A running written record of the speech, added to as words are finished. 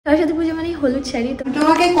সরস্বতী পুজো মানে হলুদ শাড়ি।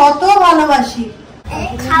 তোমাকে কত ভালোবাসি।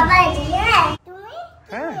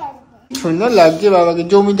 সুন্দর লাগছে বাবাকে,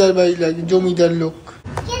 জমিদার বাড়ি লাগছে, জমিদার লোক।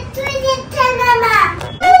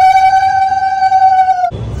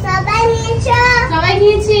 সবাই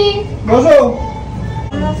নিয়েছি, বসো।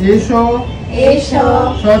 এসো এসো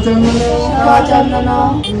সচন্দন সচন্দন।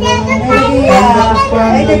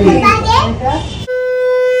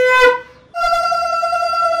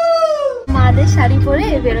 মাদের শাড়ি পরে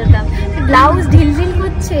বেরোতাম, ব্লাউজ ঢিল ঢিল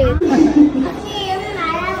করছে।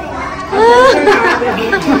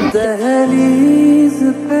 दहलीज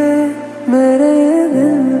पे मेरे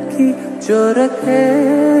दिल की जो रखे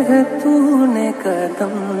है तूने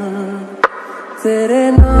कदम, तेरे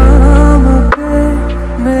नाम पे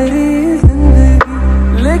मेरी जिंदगी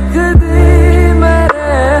लिख दी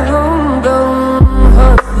मेरे हमदम।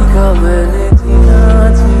 हाँ सीखा मैंने जीना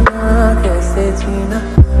जीना कैसे जीना,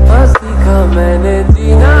 हाँ सीखा मैंने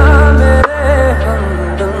जीना मेरे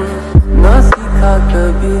हमदम। ना सीखा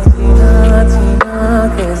कभी जीना जीना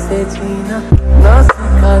कैसे जीना, ना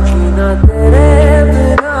सीखा जीना तेरे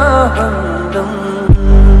बिना हमदम।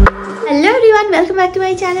 Hello everyone, welcome back to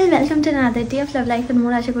my channel, welcome to another day of love life and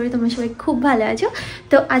more. আশা করি তোমরা সবাই খুব ভালো আছো।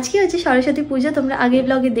 তো আজকে হচ্ছে সরস্বতী পুজো। তোমরা আগের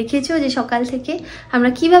ব্লগে দেখেছো যে সকাল থেকে আমরা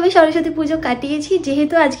কিভাবে সরস্বতী পুজো কাটিয়েছি।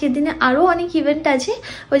 যেহেতু আজকের দিনে আরও অনেক ইভেন্ট আছে,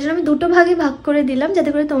 ওই জন্য আমি দুটো ভাগে ভাগ করে দিলাম যাতে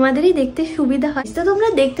করে তোমাদেরই দেখতে সুবিধা হয়। তো তোমরা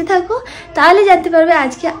দেখতে থাকো, তাহলে জানতে পারবে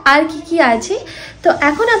আজকে আর কি কি আছে। তো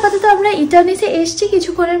এখন আপাতত আমরা ইটার্নিসে এসছি,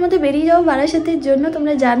 কিছুক্ষণের মধ্যে বেরিয়ে যাবো বারাসাতের জন্য।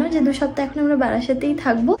 তোমরা জানো যে 2 সপ্তাহ এখন আমরা বারাসাতেই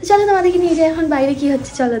থাকবো। চলো তোমাদেরকে নিয়ে যাই এখন বাইরে কি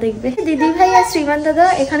হচ্ছে, চলো দেখবে। দিদি ভাই আর শ্রীমান দাদা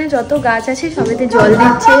এখানে যত গাছ আছে সবেতে জল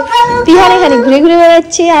দিচ্ছে। তিহার এখানে ঘুরে ঘুরে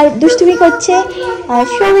বেড়াচ্ছে আর দুষ্টুমি করছে, আর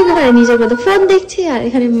সবাই এখানে নিজের মতো ফোন দেখছে, আর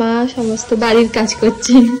এখানে মা সমস্ত বাড়ির কাজ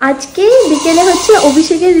করছে। আজকে বিকেলে হচ্ছে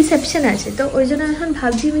অভিষেকের রিসেপশন আছে, তো ওই জন্য এখন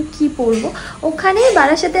ভাবছি আমি কি পরবো। ওখানে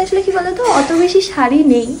বারাসাতে আসলে কি বলতো, অত বেশি শাড়ি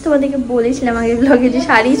নেই। তোমাদেরকে বলেছিলাম আগের ব্লগে যে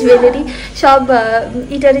শাড়ি জুয়েলারি সব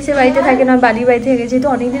ইটারিসের বাড়িতে থাকে না, বাড়ির বাড়িতে থাকে। যেহেতু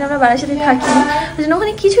অনেকদিন আমরা বারাসাতে থাকি না, ওই জন্য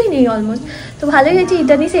ওখানে কিছুই নেই অলমোস্ট। তো ভালোই হয়েছে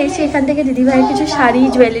ইটারিসে এসে এখান থেকে দিদি ভাইয়ের কিছু শাড়ি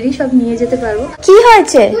জুয়েলারি সব নিয়ে যেতে পারবো। কি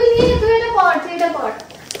হয়েছে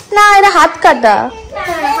না, এটা হাত কাটা,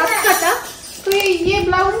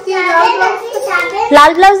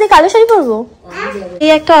 লাল ব্লাউজ দিয়ে কালো শাড়ি পরবো। এই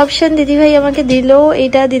একটা অপশন দিদিভাই আমাকে দিল,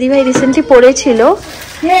 এটা দিদিভাই রিসেন্টলি পরেছিল,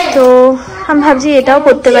 তো আমি ভাবছি এটাও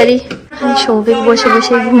পরতে পারি। সৌভিক বসে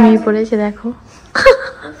বসে ঘুমিয়ে পড়েছে, দেখো।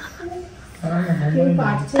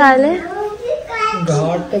 তাহলে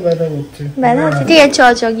ব্যথা হচ্ছে, ঠিক আছে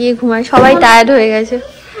চ গিয়ে ঘুমাই, সবাই টায়ার্ড হয়ে গেছে।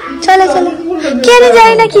 চলো চলো, কেন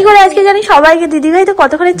জানি না কি করে আজকে জানি সবাইকে দিদিভাই তো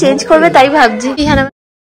কতক্ষণে চেঞ্জ করবে তাই ভাবছি।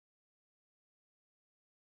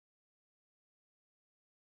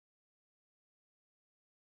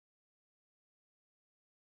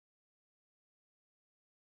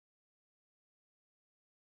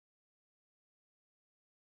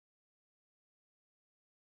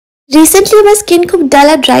 রিসেন্টলি আমার স্কিন খুব ডাল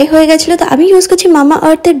আর ড্রাই হয়ে গেছিল, তো আমি ইউজ করছি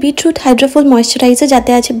মামাআর্থের বিটরুট হাইড্রোফুল ময়শ্চারাইজার,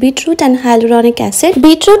 যাতে আছে beetroot and hyaluronic acid.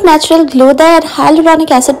 Beetroot natural glow দেয় আর hyaluronic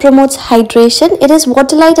acid promotes hydration. It is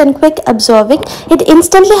water light and quick absorbing. It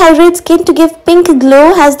instantly hydrates skin to give pink glow.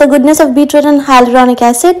 Has the goodness of beetroot and hyaluronic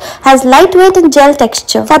acid. Has lightweight and gel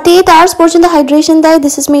texture. 48 hours পর্যন্ত hydration দেয়.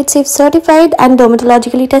 This is made safe certified and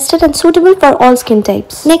dermatologically tested and suitable for all skin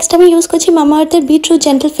types. Next আমি use করছি মামাআর্থের beetroot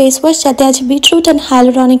gentle face wash, যাতে আছে beetroot and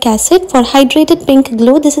hyaluronic acid for hydrated pink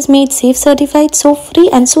glow. This is made safe certified, soap free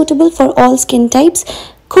and suitable for all skin types.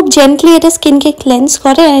 খুব gently এটা স্কিনকে cleanse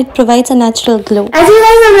করে and it provides a natural glow. As you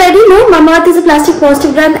guys already know, Mamaearth is a plastic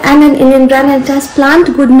positive brand and an Indian brand, and it has plant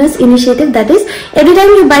goodness initiative. That is, every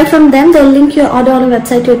time you buy from them, they'll link your order on a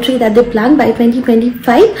website to a tree that they plant by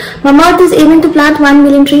 2025. Mamaearth is aiming to plant 1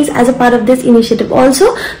 million trees as a part of this initiative. Also,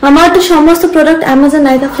 Mamaearth এর সমস্ত product Amazon,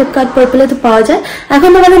 Nykaa, Flipkart, Purple তে পাওয়া যায়।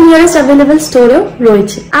 এখন আমাদের nearest available স্টোরেও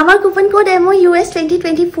রয়েছে। আমার coupon code MOUS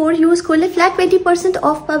 2024 use করলে ফ্ল্যাট 20%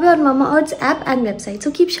 অফ পাবে on Mamaearth's app and website. So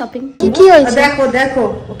keep shopping. কি হয়েছে দেখো দেখো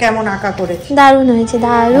ও কেমন আঁকা করেছে, দারুণ হয়েছে,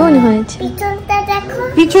 দারুণ হয়েছে। পিছনটা দেখো,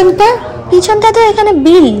 পিছনটা তো এখানে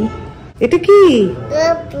বিল। এটা কি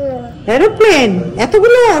এরোপ্লেন?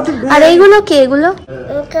 এতগুলো? আর এইগুলো কে? এগুলো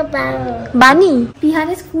বানি।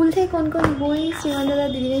 বিহারে স্কুল থেকে কোন কোন বই শ্রীমন্তদা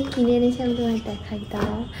দিদিভাই কিনে এনেছে আমি তোমার দেখাই,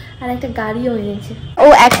 দাঁড়াও। আর একটা গাড়িও এনেছে। ও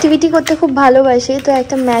অ্যাক্টিভিটি করতে খুব ভালোবাসে, তো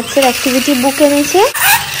একটা ম্যাথসের অ্যাক্টিভিটি বুক এনেছে।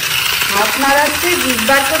 আপনারা হচ্ছে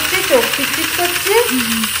জিজ্ঞাসা করছে, চোখ টিকটিক করছে,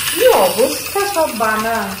 কি অবস্থা সব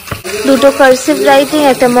বানা। দুটো কার্সিভ রাইটিং,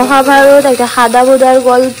 একটা মহাভারত, একটা হাদা বোদার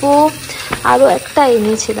গল্প, আরো একটা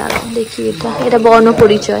এনেছে, দাঁড়াও দেখি। এটা বর্ণ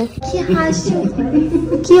পরিচয়। কি হাসছো?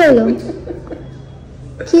 কি হলো?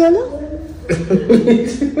 কি হলো?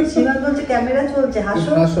 সীমান বলছে ক্যামেরা চলছে,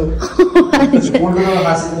 হাসো হাসো।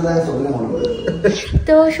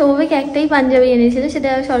 তো সৌভিক একটাই পাঞ্জাবি এনেছিল, সেটা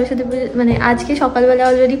সরস্বতী পুজো মানে আজকে সকালবেলা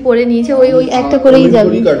অলরেডি পরে নিয়েছে। ওই একটা করেই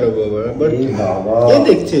যাবে। কে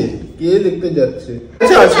দেখছে, কে দেখতে যাচ্ছে?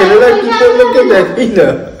 আচ্ছা ছেলেরা কি করলো কে দেখেই না,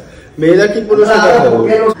 মেয়েরা কি করলো সেটা।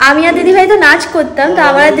 আমি আর দিদিভাই তো নাচ করতাম, তো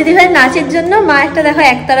আমার আর দিদিভাই নাচের জন্য মা একটা দেখো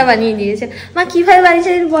একতারা বানিয়ে দিয়েছে। মা কিভাবে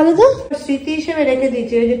বানিয়েছে বলো তো? স্মৃতি হিসেবে রেখে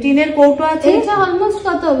দিয়েছে। ওই যে টিনের কৌটো আছে, এটা অলমোস্ট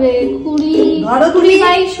কত হবে,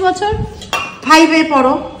 20-22 বছর। 5-এ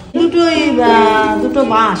পড়ো। দুটো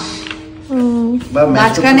বাঁশ,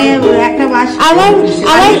 মাঝখানে একটা বাঁশ।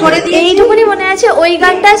 আমার এইটুকুনি মনে আছে, ওই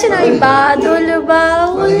গানটা আছে না, ওই বাদল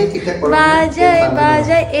বাউল বাজায়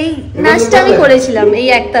বাজায়, এই নাচটা আমি করেছিলাম এই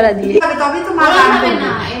একতারা দিয়ে। তবে তো মা গান করবে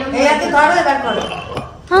না। এই হাতে ধরো, এবার করো।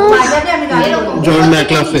 বাজাবে, আমি গান করব। জন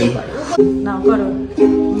ম্যাকলাফলিন নাও করো।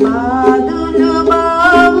 বাদল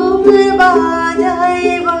বাউল বাজায়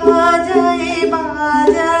বাজায়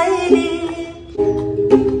বাজায় রে।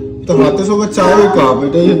 তো হাতে সবার চাই কাপ,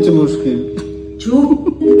 এটাই হচ্ছে মুশকিল। চুপ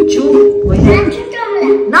চুপ,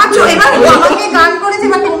 নাচো এবার। আমাকে গান করেছে,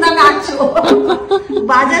 এবার তোমরা নাচো।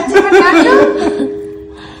 বাজাচ্ছে এবার নাচো।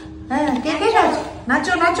 হ্যাঁ, কে কে নাচো?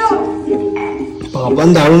 নাচো নাচো। বাবান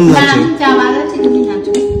দারুণ নাচে। তুমি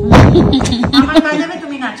নাচো, আমার বাজাবে,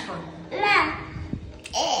 তুমি নাচ করো। না,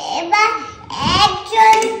 এবার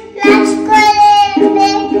একজন নাচ করবে,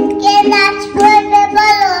 কে নাচ করবে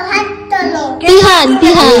বলো, হাত তোলো। তিহান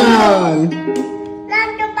নাম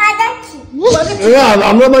তো বাজাচ্ছি।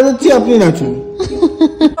 আমরা বাজাচ্ছি, আপনি নাচুন।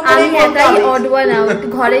 আমি এটাই অড ওয়ান আউট,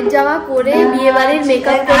 ঘরের জামা পরে বিয়ে বাড়ির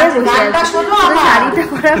মেকআপ করে বসে আছি। শাড়িটা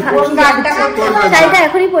পরা, শাড়িটা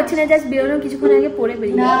এখনই পরছি না, জাস্ট বেরোনো কিছুক্ষণ আগে পরে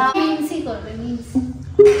বেরিয়ে।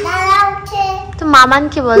 দাঁড়া উঠে। তো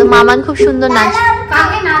মামানকে বলো, মামান খুব সুন্দর নাচ।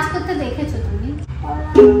 কাকে নাচ করতে দেখেছো তুমি?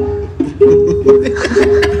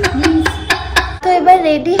 তো এবার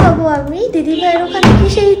রেডি হব আমি। দিদি ভাইয়ের ওখানে কি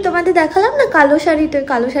সেই তোমাদের দেখালাম না কালো শাড়িটা,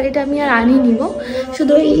 কালো শাড়িটা আমি আর আনি নিব,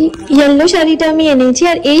 শুধু এই ইয়েলো শাড়িটা আমি এনেছি।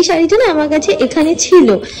 আর এই শাড়িটা না আমার কাছে এখানে ছিল,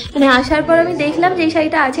 মানে আসার পর আমি দেখলাম যে এই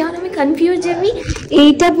শাড়িটা আছে। এখন আমি কনফিউজ যে আমি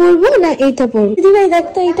এইটা পরবো না এইটা পরবো। দিদি ভাই দেখ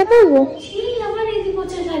তো, এইটা পরবো।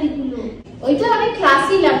 ওইটা অনেক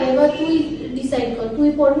ক্লাসি লাগে, এবার তুই ডিসাইড কর, তুই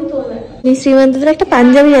পরবি তো না। শ্রীমন্তদের একটা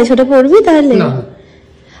পাঞ্জাবি আছে, ওটা পরবি তাহলে?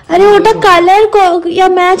 আরে ওটা কালার ইয়া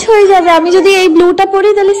ম্যাচ হয়ে যাবে। আমি যদি এই ব্লুটা পরি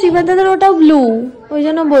তাহলে শ্রীমন্তদের ওটাও ব্লু, ওই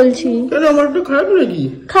জন্য বলছি। আমার একটু খারাপ নাকি?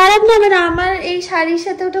 খারাপ না, মানে আমার এই শাড়ির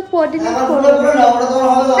সাথে ওটা কোঅর্ডিনেট করবে।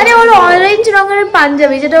 আরে ওর অরেঞ্জ রঙের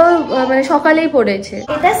পাঞ্জাবি, যেটা ও মানে সকালেই পরেছে।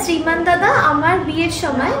 এটা শ্রীমান দাদা আমার বিয়ের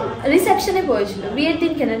সময় রিসেপশনে পরেছিল, বিয়ের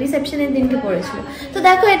দিনকে না, রিসেপশনের দিনকে পরেছিল। তো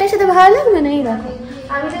দেখো এটার সাথে ভালো লাগবে না? এই দেখো,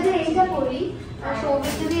 আমি যদি এইটা পরি আর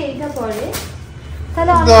সৌভিক যদি এইটা পরে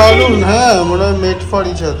তাহলে দারুণ। হ্যাঁ, আমরা মেড ফর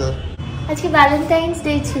ইচ আদার। আজকে ভ্যালেন্টাইন্স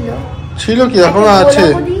ডে ছিল। ছিল কি, এখনো আছে।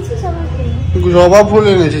 জবা ফুল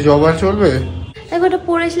এনেছি, জবা চলবে। দেখো ওটা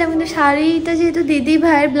পরেছিলাম, কিন্তু শাড়িটা যেহেতু দিদি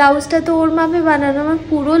ভাইয়ের, ব্লাউজটা তো ওর মাপে বানানো, আমার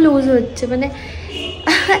পুরো লুজ হচ্ছে, মানে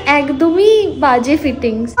একদমই বাজে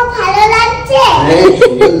ফিটিংস। ভালো লাগছে?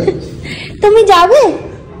 তুমি যাবে?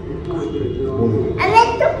 আমি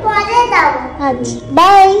একটু পরে যাবো। আচ্ছা,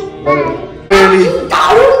 বাই।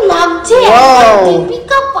 দারুণ লাগছে।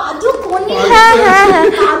 দীপিকা পাদুকোনে। হ্যাঁ হ্যাঁ হ্যাঁ,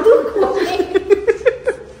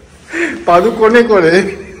 পাদুকোনে করে।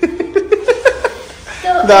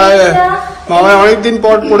 মামা অনেকদিন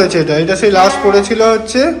পর পড়েছে এটা, এটা সেই লাস্ট পড়েছিল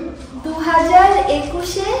হচ্ছে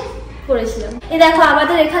 2021-এ পড়েছিলাম। এই দেখো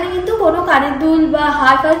আমাদের এখানে কিন্তু কোনো কানের দুল বা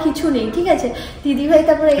হাত আর কিছু নেই, ঠিক আছে? দিদি ভাই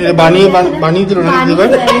তারপরে বানিয়ে দিল না দিদি ভাই?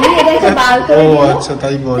 ও আচ্ছা,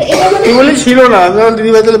 তাই বল। তুই বলি ছিল না, দিদি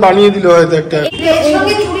ভাই তাহলে বানিয়ে দিল হয়তো একটা।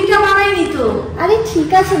 চুড়িটা বানাই নিত। আরে ঠিক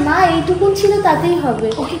আছে মা, এইটুকুন ছিল তাতেই হবে।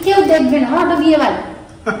 ওকে কেউ দেখবে না, ওটা বিয়ে বাড়ি।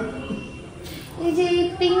 এই যে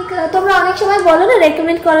পিঙ্ক, তোমরা অনেক সময় বলো না,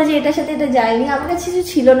 রেকমেন্ড করো যে এটার সাথে এটা যায়নি, আমার কাছে কিছু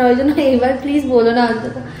ছিল না, ওই জন্য এইবার প্লিজ বলো না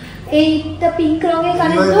অন্তত। এইটা পিঙ্ক রঙের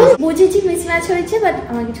কানের দুল, বুঝেছি মিসম্যাচ হয়েছে, বাট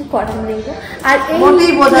আমার কিছু করার নেই। আর এই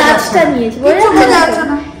লাস্টটা নিয়েছি,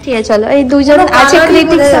 ঠিক আছে চলো। এই দুজন আছে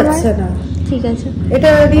ক্রিটিক্স আমার, ঠিক আছে। এটা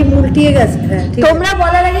উল্টিয়ে গেছে। তোমরা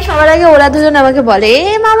বলার আগে সবার আগে ওরা দুজন আমাকে বলে, এ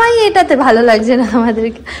মামাই এটাতে ভালো লাগছে না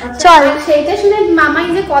আমাদেরকে, চল। সেইটা শুনে মামাই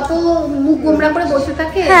যে কত মুখ গোমরা করে বসে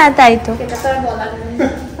থাকে। হ্যাঁ তাই তো। সেটা তো আর বলার নেই।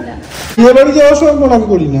 বিয়ে বাড়ি যাওয়ার সময় প্রণাম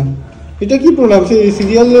করি না, এটা কি প্রণাম? সেই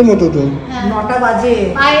সিরিয়ালের মতো তো। 9টা বাজে।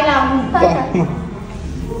 মায়ের আম্মু।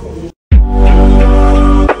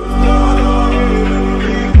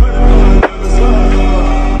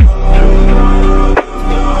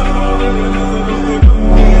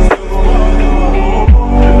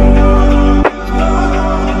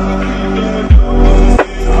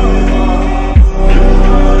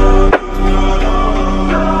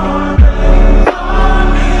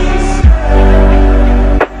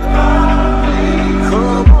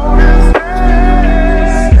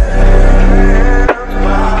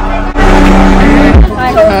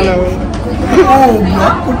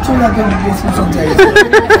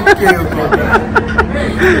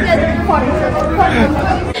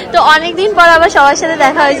 তো অনেকদিন পর আবার সবার সাথে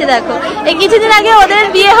দেখা হয়েছে। দেখো এই কিছুদিন আগে ওদের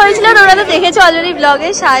বিয়ে হয়েছিল, ওরা তো দেখেছো অলরেডি ব্লগে,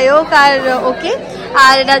 সায়ক আর ওকে।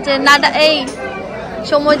 আর এটা হচ্ছে নাটা, এই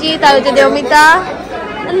সমজিৎ, আর হচ্ছে দেওমিতা।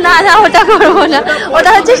 না না ওটা করবো না, ওটা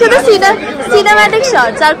হচ্ছে শুধু সিনেম্যাটিক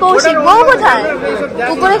শটস। আর কৌশিক বউ কোথায়?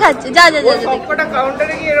 উপরে খাচ্ছে। যা যা যা যা।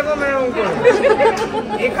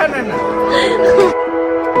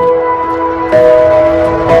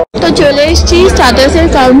 তো চলে এসেছি স্টার্টার্সের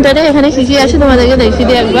কাউন্টারে। এখানে কি কি আছে তোমাদেরকে দেখিয়ে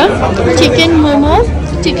দিই একবার। চিকেন মোমো,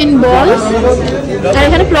 চিকেন বলস, আর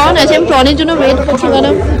এখানে প্রন আছে। আমি প্রনের জন্য ওয়েট করছি,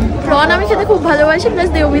 কারণ প্রন আমি খেতে খুব ভালোবাসি। প্লাস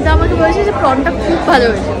দেবমিতা আমাকে বলেছে যে প্রনটা খুব ভালো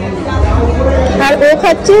হয়েছে। আর ও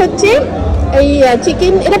খাচ্ছে হচ্ছে এই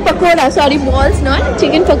চিকেন, এটা পকোড়া, সরি বলস নয়,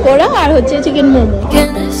 চিকেন পকোড়া। আর হচ্ছে চিকেন মোমো।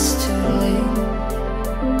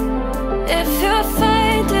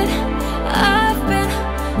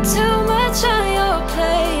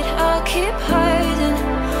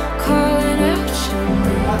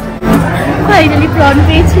 ফাইনালি প্রন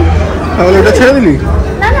পেয়েছি। তাহলে ওটা ছেড়ে দিলি?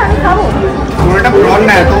 না না আমি খাবো। ওটা প্রন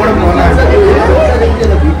না, এত বড় প্রন আছে।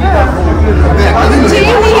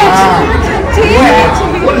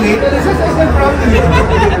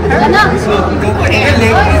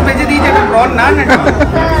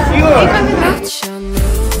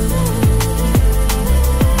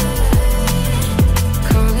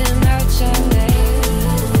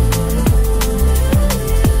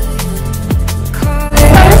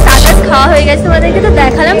 খাওয়া হয়ে গেছে, তোমাদেরকে তো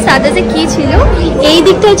দেখালাম স্টার্টার্সে কি ছিল। এই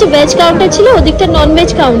দিকটা হচ্ছে ভেজ কাউন্টার ছিল, ওদিকটা নন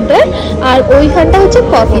ভেজ কাউন্টার, আর ওইখানটা হচ্ছে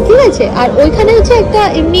কফি, ঠিক আছে। আর ওইখানে হচ্ছে একটা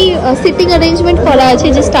এমনি সিটিং অ্যারেঞ্জমেন্ট করা আছে,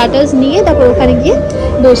 যে স্টার্টার্স নিয়ে তারপর ওখানে গিয়ে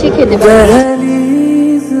বসে খেতে পারবে।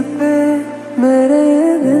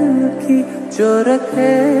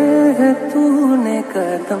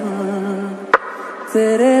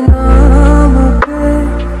 तेरे नाम पे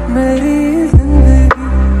मेरी जिंदगी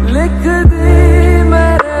लिख दी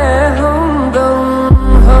मेरे हमदम।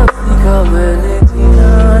 हाँ सीखा मैंने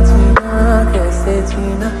जीना, जीना कैसे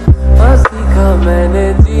जीना, हाँ सीखा मैंने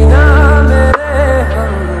जीना मेरे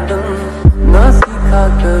हमदम। ना सीखा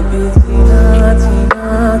कभी जीना, जीना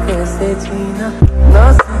कैसे जीना, ना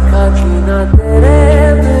सीखा जीना तेरे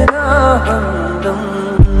बिना हमदम।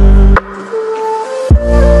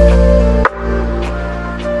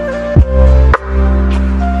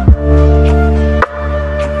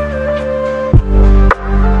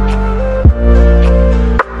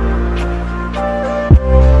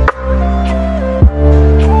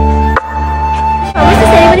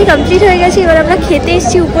 কমপ্লিট হয়ে গেছে। এবার আমরা খেতে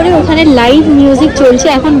এসেছি উপরে, ওখানে লাইভ মিউজিক চলছে।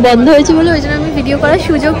 এখন বন্ধ হয়েছে বলে ওই জন্য আমি ভিডিও করার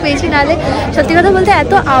সুযোগ পেয়েছি, নাহলে সত্যি কথা বলতে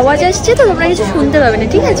এত আওয়াজ আসছে তো তোমরা কিছু শুনতে পাবে না,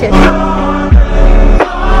 ঠিক আছে।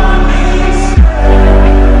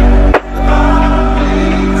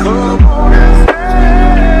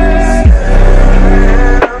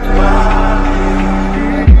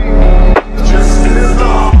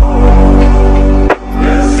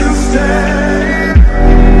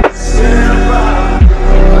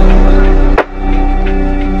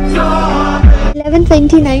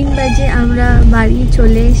 11:29 বাজে আমরা বাড়ি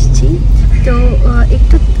চলে এসেছি। তো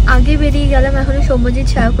একটু আগে বেরিয়ে গেলাম, এখনও সৌম্যজিৎ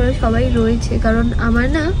ছায়া করে সবাই রয়েছে, কারণ আমার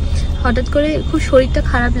না হঠাৎ করে খুব শরীরটা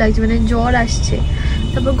খারাপ লাগছে, মানে জ্বর আসছে,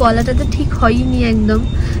 তারপর গলাটা তো ঠিক হয়নি একদম,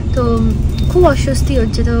 তো খুব অস্বস্তি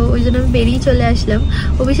হচ্ছে। তো ওই জন্য আমি বেরিয়ে চলে আসলাম।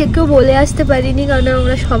 অভিষেককেও বলে আসতে পারিনি, কারণ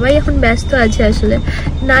আমরা সবাই এখন ব্যস্ত আছে, আসলে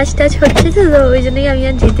নাচ টাচ হচ্ছে তো, ওই জন্যই আমি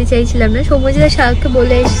আর যেতে চাইছিলাম না। সৌম্যজিৎ আর শাহকে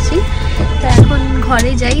বলে এসেছি। তো এখন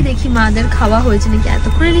ঘরে যাই, দেখি মাদের খাওয়া হয়েছে নাকি।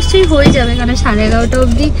 এতক্ষণে নিশ্চয়ই হয়ে যাবে, কারণ 11:30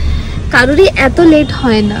 অবধি কারোরই এত লেট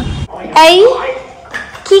হয় না। এই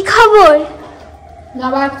কি খবর?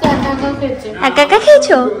 একা একা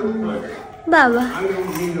খেয়েছো? বাবা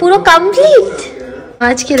পুরো কমপ্লিট।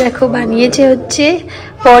 আজকে দেখো বানিয়েছে হচ্ছে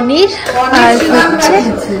পনির, আর হচ্ছে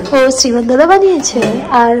ও শ্রীমান দাদা বানিয়েছে,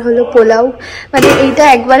 আর হলো পোলাও। মানে এইটা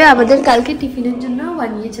একবারে আমাদের কালকে টিফিনের জন্য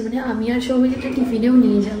বানিয়েছে, মানে আমি আর সৌমিত্র টিফিনেও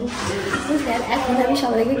নিয়ে যাবো। বুঝলেন, এখন আমি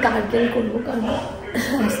সবাইকে গার্গেল করবো, কারণ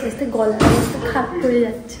আস্তে আস্তে গলাটা খারাপ করে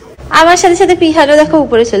যাচ্ছে। আমার সাথে সাথে পিহারও দেখো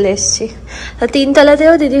উপরে চলে এসেছি। 3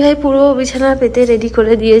 তলাতেও দিদিভাই পুরো বিছানা পেতে রেডি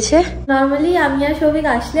করে দিয়েছে। নর্মালি আমি আর সৌভিক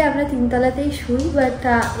আসলে আমরা 3 তলাতেই শুই, বাট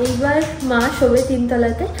এইবার মা শোবে 3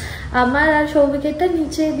 তলাতে। আমার আর সৌভিকেরটা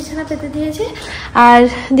নিচে বিছানা পেতে দিয়েছে, আর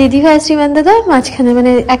দিদিভাই শ্রীমান দাদা মাঝখানে,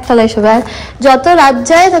 মানে 1 তলায় শোবে। আর যত রাত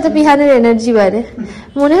যায় তত পিহানের এনার্জি বাড়ে,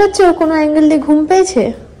 মনে হচ্ছে ও কোনো অ্যাঙ্গেল দিয়ে ঘুম পেয়েছে।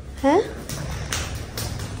 হ্যাঁ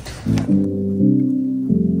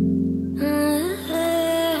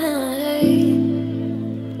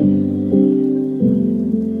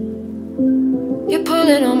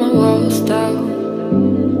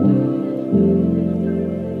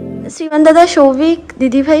দাদা, সৌভিক,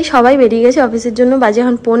 দিদিভাই সবাই বেরিয়ে গেছে অফিসের জন্য। বাজে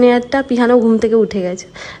এখন 8:45। পিহানো ঘুম থেকে উঠে গেছে,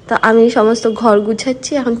 তো আমি সমস্ত ঘর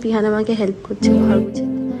গুছাচ্ছি। এখন পিহান আমাকে হেল্প করছে ঘর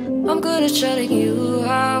গুছাতে।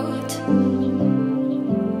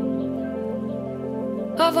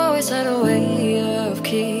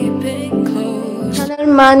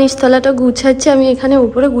 মা নিচতলাটা গুছাচ্ছে, আমি এখানে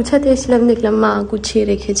উপরে গুছাতে এসেছিলাম, দেখলাম মা গুছিয়ে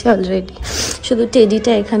রেখেছে অলরেডি, শুধু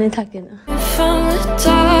টেডিটা এখানে থাকে না।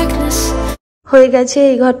 হয়ে গেছে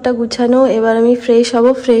এই ঘরটা গুছানো। এবার আমি ফ্রেশ হব,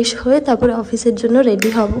 ফ্রেশ হয়ে তারপরে অফিসের জন্য রেডি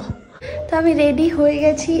হব। তো আমি রেডি হয়ে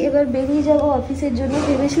গেছি, এবার বেরিয়ে যাব অফিসের জন্য।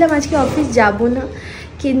 ভেবেছিলাম আজকে অফিস যাব না,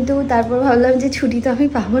 কিন্তু তারপর ভাবলাম যে ছুটি তো আমি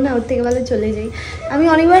পাবো না, ওর থেকে বেলা চলে যাই। আমি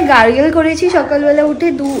অনেকবার গার্গেল করেছি, সকালবেলা উঠে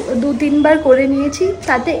 2-3 বার করে নিয়েছি।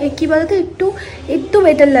 তাতে কী বলতো, একটু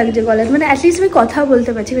বেটার লাগছে গলার, মানে অ্যাটলিস্ট আমি কথা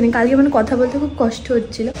বলতে পারছি। মানে কালকে মানে কথা বলতে খুব কষ্ট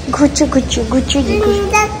হচ্ছিল। ঘুরছু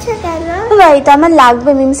ভাই, তো আমার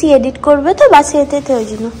লাগবে, মিমসি এডিট করবে তো বাসে এতে, ওই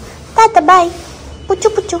জন্য। টাটা, বাই,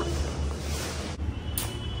 পুচু।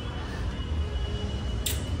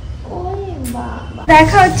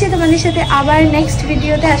 দেখা হচ্ছে তোমাদের সাথে আবার নেক্সট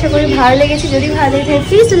ভিডিওতে। আশা করি ভালো লেগেছে। যদি ভালো লেগে থাকে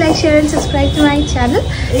please like, share and subscribe to my channel.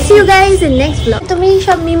 C you guys in next blog. তুমি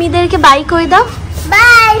সব মিমিদেরকে বাই করে দাও।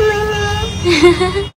 বাই মিমি।